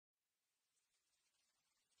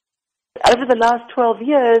over the last 12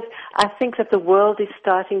 years, I think that the world is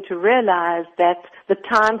starting to realize that the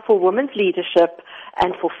time for women's leadership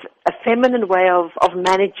and for a feminine way of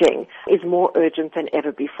managing is more urgent than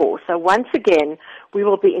ever before. So once again, we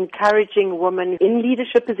will be encouraging women in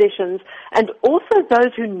leadership positions and also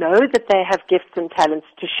those who know that they have gifts and talents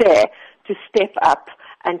to share, to step up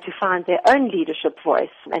and to find their own leadership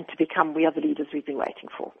voice and to become we are the leaders we've been waiting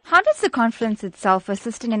for. How does the conference itself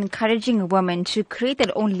assist in encouraging women to create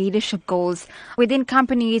their own leadership goals within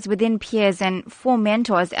companies, within peers, and for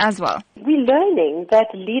mentors as well? We're learning that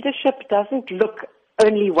leadership doesn't look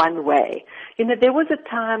only one way. You know, there was a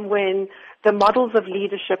time when the models of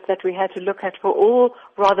leadership that we had to look at were all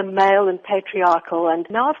rather male and patriarchal. And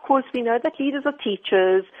now, of course, we know that leaders are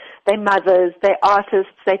teachers, they're mothers, they're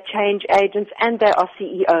artists, they're change agents, and they are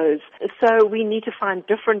CEOs. So we need to find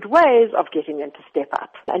different ways of getting them to step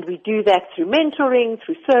up. And we do that through mentoring,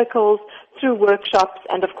 through circles, through workshops,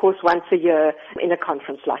 and of course once a year in a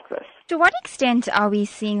conference like this. To what extent are we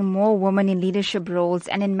seeing more women in leadership roles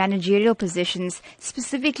and in managerial positions,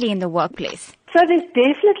 specifically in the workplace? So there's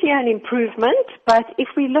definitely an improvement, but if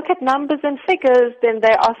we look at numbers and figures, then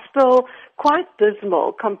they are still quite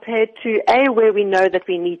dismal compared to A, where we know that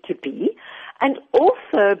we need to be, and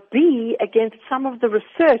also B, against some of the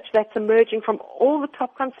research that's emerging from all the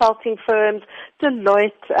top consulting firms,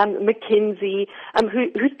 Deloitte, McKinsey,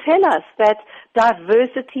 who tell us that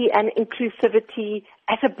diversity and inclusivity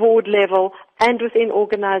at a board level and within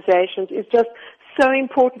organizations is just so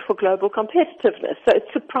important for global competitiveness. So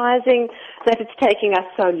it's surprising that it's taking us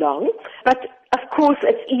so long, but of course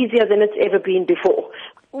it's easier than it's ever been before.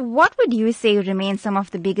 What would you say remain some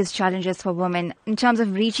of the biggest challenges for women in terms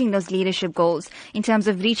of reaching those leadership goals, in terms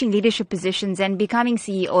of reaching leadership positions and becoming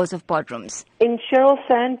CEOs of boardrooms? In Sheryl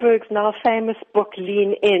Sandberg's now famous book,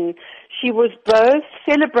 Lean In, she was both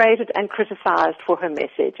celebrated and criticized for her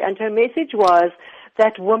message. And her message was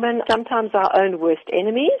that women sometimes are our own worst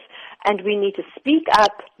enemies, and we need to speak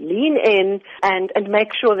up, lean in, and make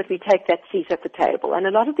sure that we take that seat at the table. And a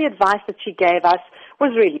lot of the advice that she gave us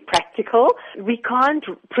was really practical. We can't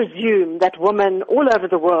presume that women all over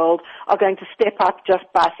the world are going to step up just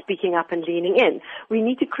by speaking up and leaning in. We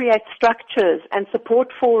need to create structures and support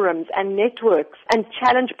forums and networks and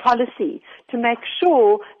challenge policy to make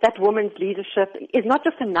sure that women's leadership is not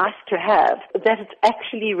just a nice to have, that it's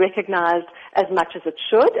actually recognized as much as it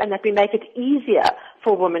should, and that we make it easier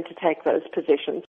for women to take those positions.